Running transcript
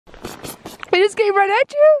It just came right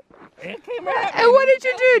at you? It came right at me. And what did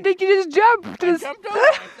you do? Did you just jump? I jumped over.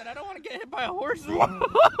 I said, I don't want to get hit by a horse.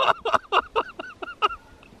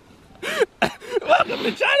 Welcome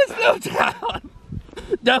to China Snowtown.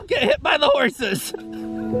 Don't get hit by the horses.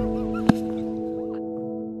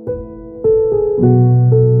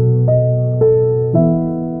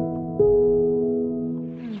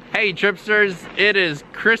 Hey tripsters, it is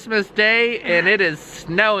Christmas Day and it is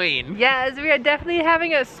snowing. Yes, we are definitely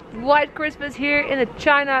having a white Christmas here in the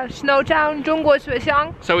China Snowtown, 中国雪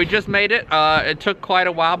乡. So we just made it. It took quite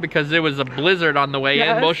a while because there was a blizzard on the way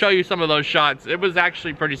in. We'll show you some of those shots. It was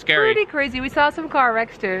actually pretty scary. Pretty crazy. We saw some car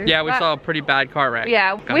wrecks too. Yeah, we saw a pretty bad car wreck.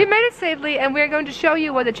 Yeah, we made it safely and we're going to show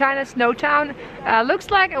you what the China Snowtown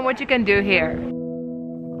looks like and what you can do here.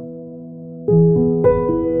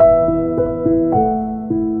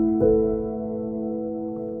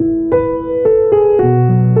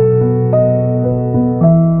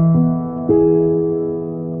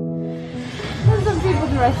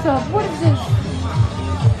 What is this?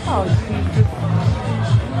 Oh, Jesus.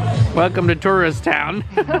 Welcome to Tourist Town.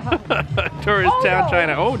 Tourist Town,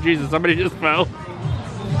 China. Oh, Jesus, somebody just fell.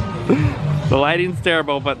 The lighting's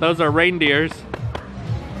terrible, but those are reindeers.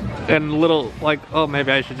 And little, like, oh,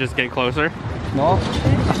 maybe I should just get closer. No.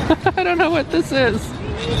 I don't know what this is.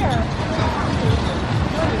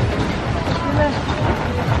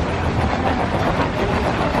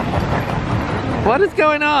 What is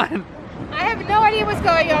going on? I have no idea what's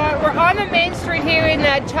going on. We're on the main street here in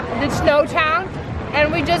the Snowtown, and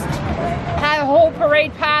we just had a whole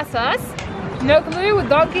parade pass us. No clue, with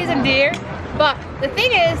donkeys and deer. But the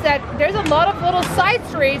thing is that there's a lot of little side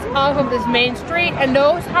streets off of this main street, and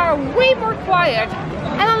those are way more quiet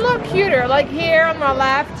and a lot cuter. Like here on my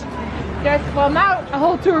left, there's, well, now a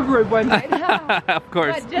whole tour group went by. Of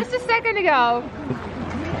course. But just a second ago,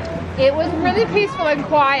 it was really peaceful and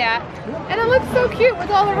quiet, and it looks so cute with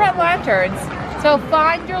all the red lanterns. So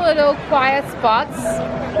find your little quiet spots.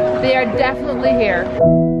 They are definitely here.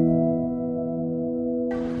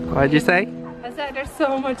 What did you say? I said there's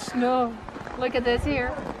so much snow. Look at this here.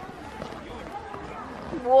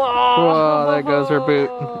 Whoa! Whoa, there goes her boot.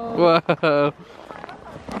 Whoa.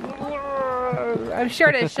 I'm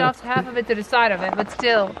sure they shoved half of it to the side of it, but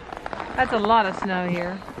still, that's a lot of snow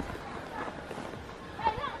here.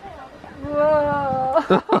 Whoa!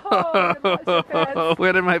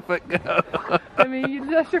 Where did my foot go? I mean, you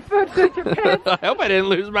lost your foot with your pants. I hope I didn't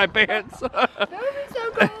lose my pants. That would be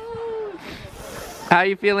so cold. How are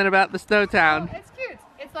you feeling about the Snowtown? Oh, it's cute.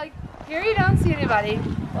 It's like, here you don't see anybody.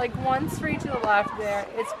 Like one street to the left there,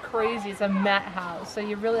 it's crazy. It's a mat house. So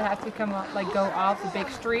you really have to come up, like go off the big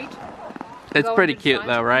street. It's pretty cute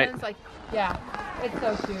though, right? It's like, yeah, it's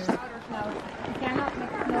so cute. You cannot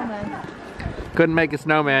make a snowman. Couldn't make a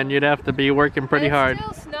snowman, you'd have to be working pretty hard.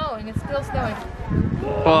 It's still snowing, it's still snowing.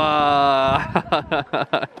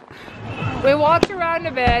 We walked around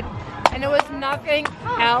a bit and there was nothing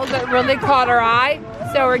else that really caught our eye.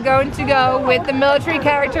 So we're going to go with the military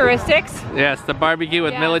characteristics. Yes, the barbecue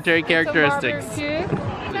with military characteristics.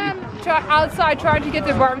 And then outside trying to get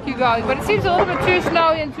the barbecue going, but it seems a little bit too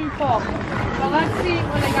snowy and too cold. So let's see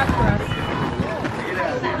what they got for us.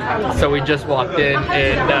 So we just walked in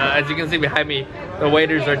and as you can see behind me, the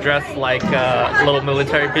waiters are dressed like little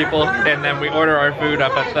military people, and then we order our food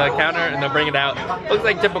up at the counter and they'll bring it out. Looks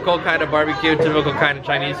like typical kind of barbecue, typical kind of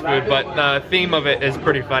Chinese food, but the theme of it is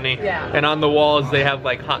pretty funny. Yeah. And on the walls they have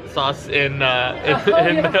like hot sauce I'll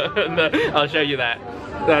show you that.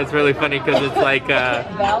 That's really funny because it's like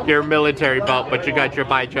your military belt, but you got your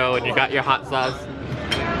baijiu and you got your hot sauce.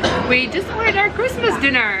 We just ordered our Christmas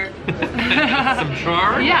dinner. Some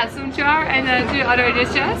char? Yeah, some char and 2 other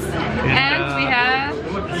dishes. And we have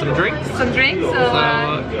some drinks. Some drinks.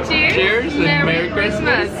 So cheers. Cheers and Merry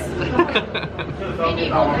Christmas.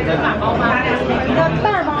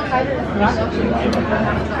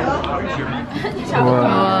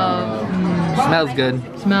 Smells good.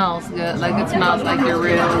 Smells good. Like it smells like your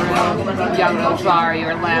real young char,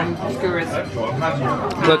 your lamb skewers.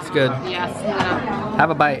 Looks good. Yes. Have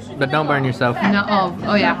a bite, but don't burn yourself. No.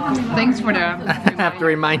 Oh yeah. Thanks for the. I have to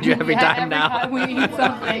remind you every time now. Time we eat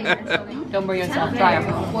something. Don't burn yourself. Try it.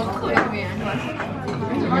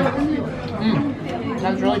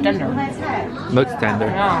 That's really tender. Looks tender.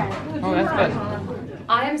 Yeah. Oh, that's good.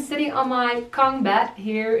 I am sitting on my Kong bed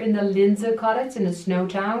here in the Linze Cottage in the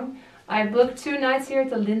Snowtown. I booked 2 nights here at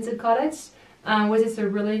the Linze Cottage, which is a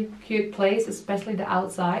really cute place, especially the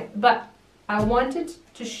outside. But I wanted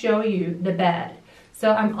to show you the bed.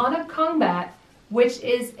 So I'm on a Kong bed, which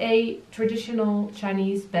is a traditional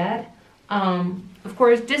Chinese bed. Of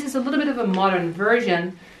course, this is a little bit of a modern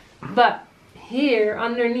version, but here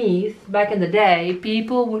underneath, back in the day,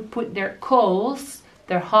 people would put their coals,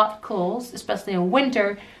 their hot coals, especially in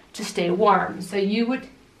winter, to stay warm. So you would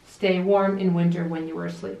stay warm in winter when you were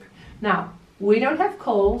asleep. Now, we don't have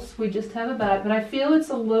coals, we just have a bed, but I feel it's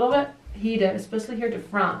a little bit heated, especially here at the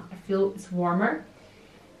front. I feel it's warmer.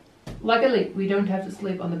 Luckily, we don't have to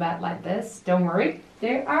sleep on the bed like this. Don't worry.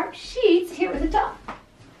 There are sheets here at the top.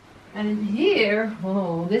 And in here,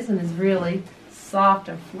 oh, this one is really soft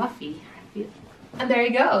and fluffy. And there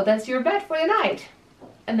you go. That's your bed for the night.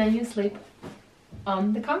 And then you sleep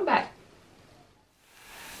on the Kong bed.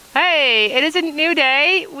 Hey, it is a new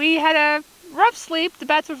day. We had a rough sleep. The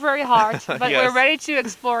beds were very hard, but yes. We're ready to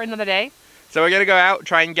explore another day. So we're gonna go out,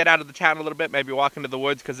 try and get out of the town a little bit, maybe walk into the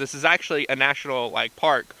woods, because this is actually a national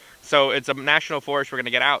park. So it's a national forest. We're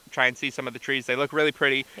gonna get out, try and see some of the trees. They look really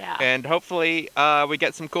pretty, yeah. And hopefully we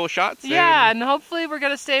get some cool shots. Yeah, and hopefully we're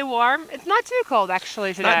gonna stay warm. It's not too cold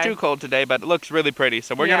actually today. Not too cold today, but it looks really pretty.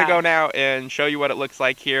 So we're gonna go now and show you what it looks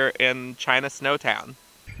like here in China Snowtown.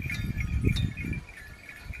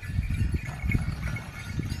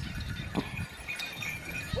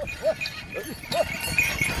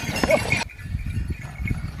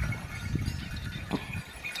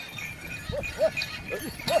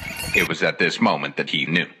 It was at this moment that he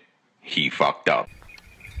knew. He fucked up.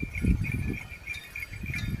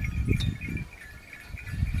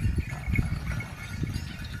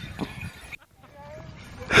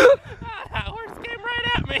 That horse came right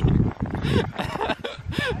at me. I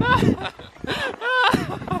didn't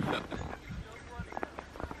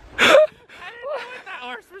know what that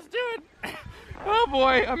horse was doing. Oh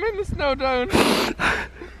boy, I'm in the snow zone.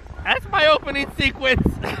 That's my opening sequence.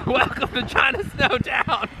 Welcome to China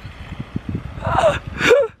Snowtown.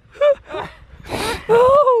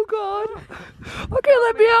 Oh God. Okay,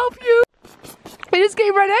 let me help you. It just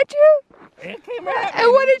came right at you? It came right at me.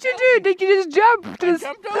 And what did you do? Did you just jump? I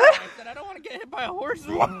jumped over. I said, I don't want to get hit by a horse.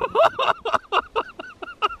 Welcome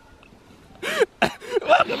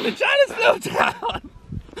to China Snowtown.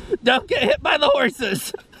 Don't get hit by the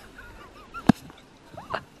horses.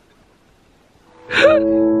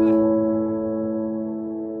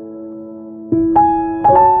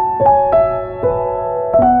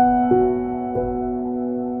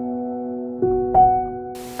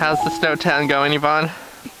 How's the Snowtown going, Yvonne?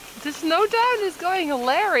 The Snowtown is going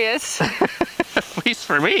hilarious. At least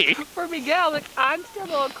for me. For Miguel, look, I'm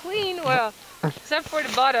still all clean, well, except for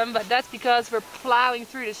the bottom, but that's because we're plowing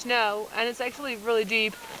through the snow, and it's actually really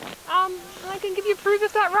deep. I can give you proof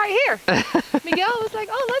of that right here. Miguel was like,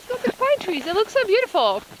 oh, let's go to the pine trees. It looks so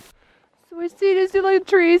beautiful. So we see these little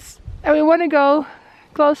trees, and we want to go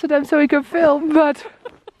close to them so we can film, but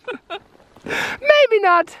maybe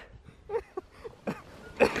not.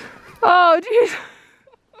 Oh, jeez.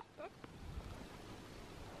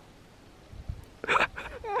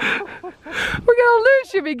 We're gonna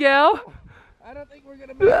lose you, Miguel. I don't think we're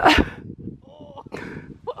gonna be. Oh,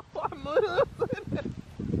 I'm losing.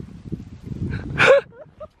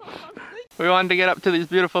 We wanted to get up to these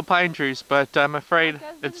beautiful pine trees, but I'm afraid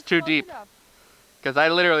it's too deep. Because I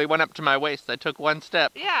literally went up to my waist. I took one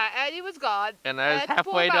step. Yeah, and he was gone. And I was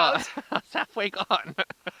halfway gone. I was halfway gone.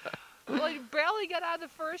 Well, you barely got out of the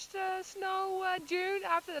first snow dune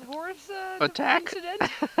after that horse attack. Incident.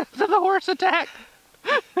 After the horse attack.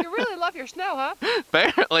 You really love your snow, huh?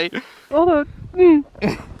 Apparently. Oh,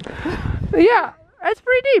 yeah, it's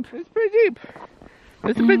pretty deep. It's pretty deep.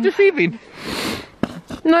 It's a bit deceiving.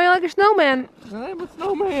 No, you're like a snowman. I'm a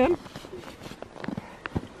snowman.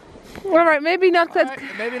 All right, maybe not that.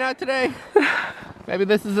 Right, maybe not today. Maybe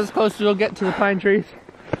this is as close as we'll get to the pine trees.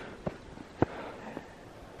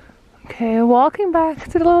 Okay, walking back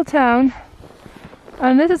to the little town,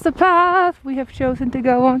 and this is the path we have chosen to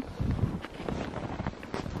go on.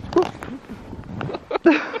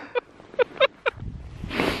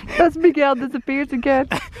 That's Miguel disappears again.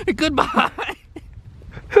 Goodbye.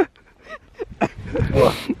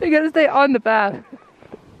 You gotta stay on the path.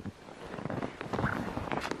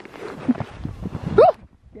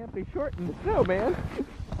 Can't be short in the snow, man.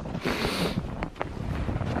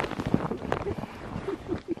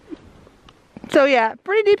 So yeah,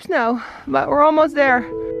 pretty deep snow, but we're almost there.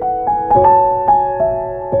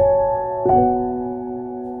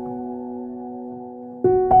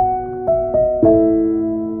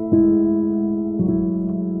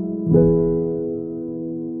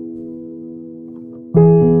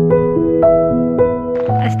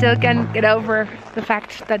 I still can't get over the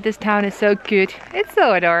fact that this town is so cute. It's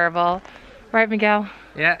so adorable. Right, Miguel?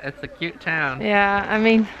 Yeah, it's a cute town. Yeah, I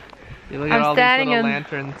mean, You look at all these little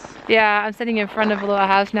lanterns. Yeah, I'm sitting in front of a little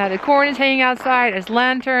house now. The corn is hanging outside. There's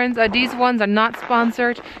lanterns. These ones are not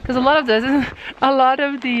sponsored because a lot of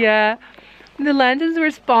the lanterns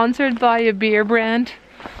were sponsored by a beer brand,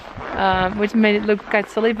 which made it look quite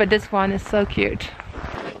silly. But this one is so cute.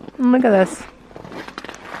 Look at this.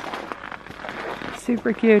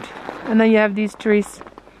 Super cute. And then you have these trees.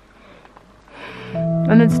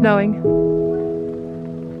 And it's snowing.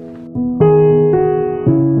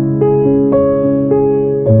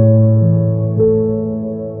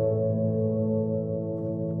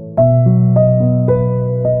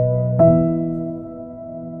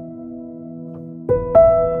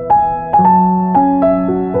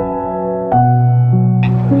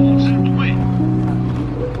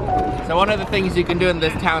 So one of the things you can do in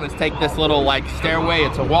this town is take this little like stairway.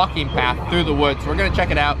 It's a walking path through the woods. We're gonna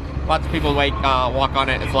check it out. Lots of people walk on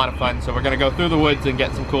it. It's a lot of fun. So we're gonna go through the woods and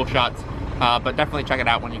get some cool shots. But definitely check it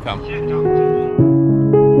out when you come.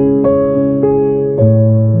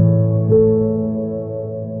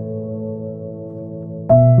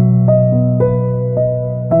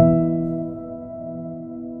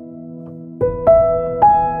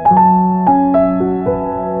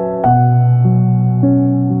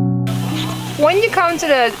 When you come to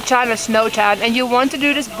the China Snow Town and you want to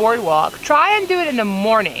do this boardwalk, try and do it in the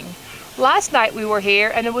morning. Last night we were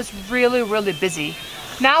here and it was really busy.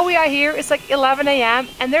 Now we are here, it's like 11 a.m.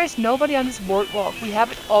 and there's nobody on this boardwalk. We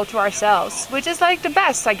have it all to ourselves, which is like the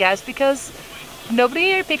best, I guess, because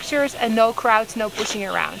nobody in your pictures and no crowds, no pushing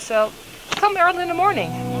around. So come early in the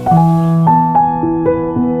morning.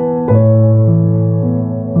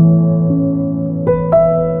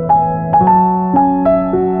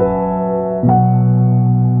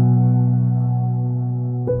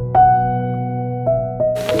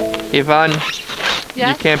 Yvonne,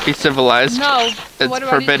 Yes? you can't be civilized. No. So It's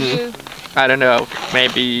forbidden. I don't know,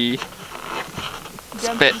 maybe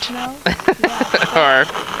spit. Or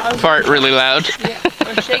fart really loud. Yeah.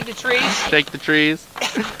 Or shake the trees. Shake the trees.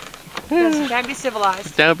 Yes, you can't be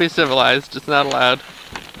civilized. Don't be civilized, it's not allowed.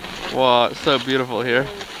 Wow, it's so beautiful here.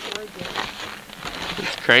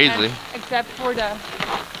 It's crazy. And except for the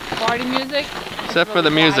party music. Except for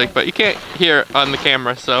the music, but you can't hear it on the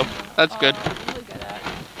camera, so that's good. Look at that.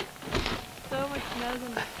 So much snow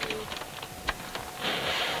on the street.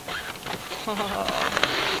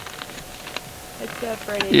 It's so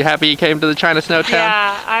pretty. You happy you came to the China Snow Town?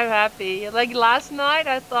 Yeah, I'm happy. Like last night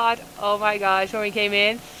I thought, oh my gosh, when we came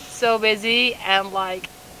in, so busy and like,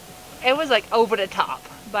 it was like over the top.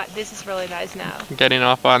 But this is really nice now. Getting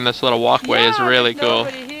off on this little walkway is really cool.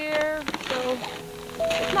 Nobody here, so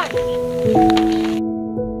it's nice.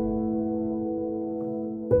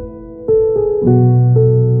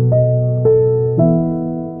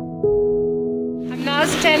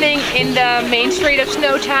 Standing in the main street of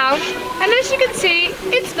Snowtown, and as you can see,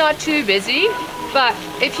 it's not too busy, but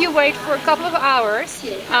if you wait for a couple of hours,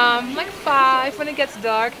 like 5 when it gets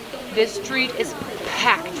dark, this street is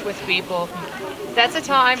packed with people. That's the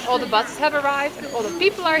time all the buses have arrived and all the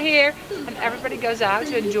people are here and everybody goes out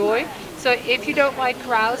to enjoy. So if you don't like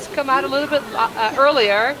crowds, come out a little bit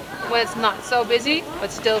earlier when it's not so busy,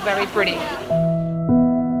 but still very pretty.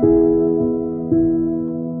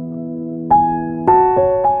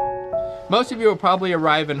 Most of you will probably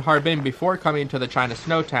arrive in Harbin before coming to the China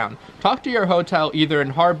Snow Town. Talk to your hotel either in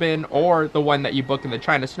Harbin or the one that you book in the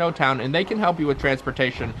China Snow Town and they can help you with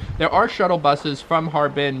transportation. There are shuttle buses from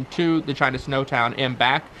Harbin to the China Snow Town and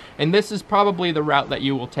back, and this is probably the route that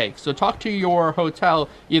you will take. So talk to your hotel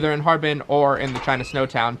either in Harbin or in the China Snow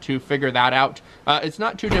Town to figure that out. It's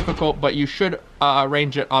not too difficult, but you should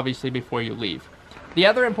arrange it obviously before you leave. The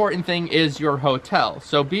other important thing is your hotel,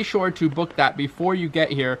 so be sure to book that before you get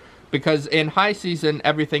here, because in high season,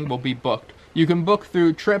 everything will be booked. You can book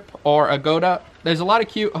through Trip or Agoda. There's a lot of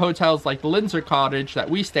cute hotels like the Lindsay Cottage that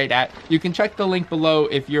we stayed at. You can check the link below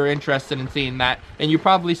if you're interested in seeing that. And you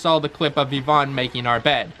probably saw the clip of Yvonne making our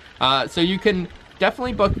bed. So you can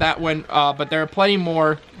definitely book that one, but there are plenty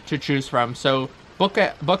more to choose from. So book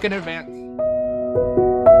in advance.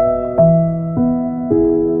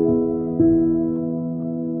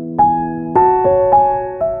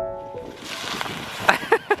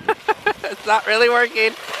 It's not really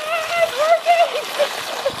working. It's working!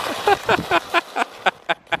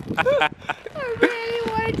 I really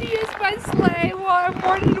wanted to use my sleigh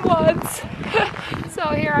more than once. So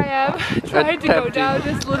here I am, trying to go down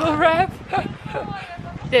this little ramp.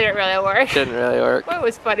 Didn't really work. Didn't really work. Well, it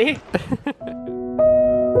was funny.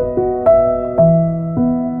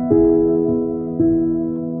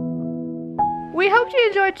 We hope you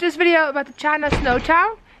enjoyed this video about the China Snow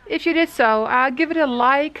Town. If you did so, give it a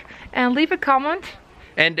like and leave a comment.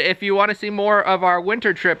 And if you want to see more of our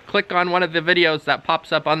winter trip, click on one of the videos that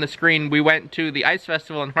pops up on the screen. We went to the ice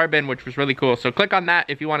festival in Harbin, which was really cool. So click on that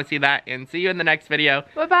if you want to see that, and see you in the next video.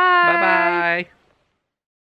 Bye-bye. Bye-bye.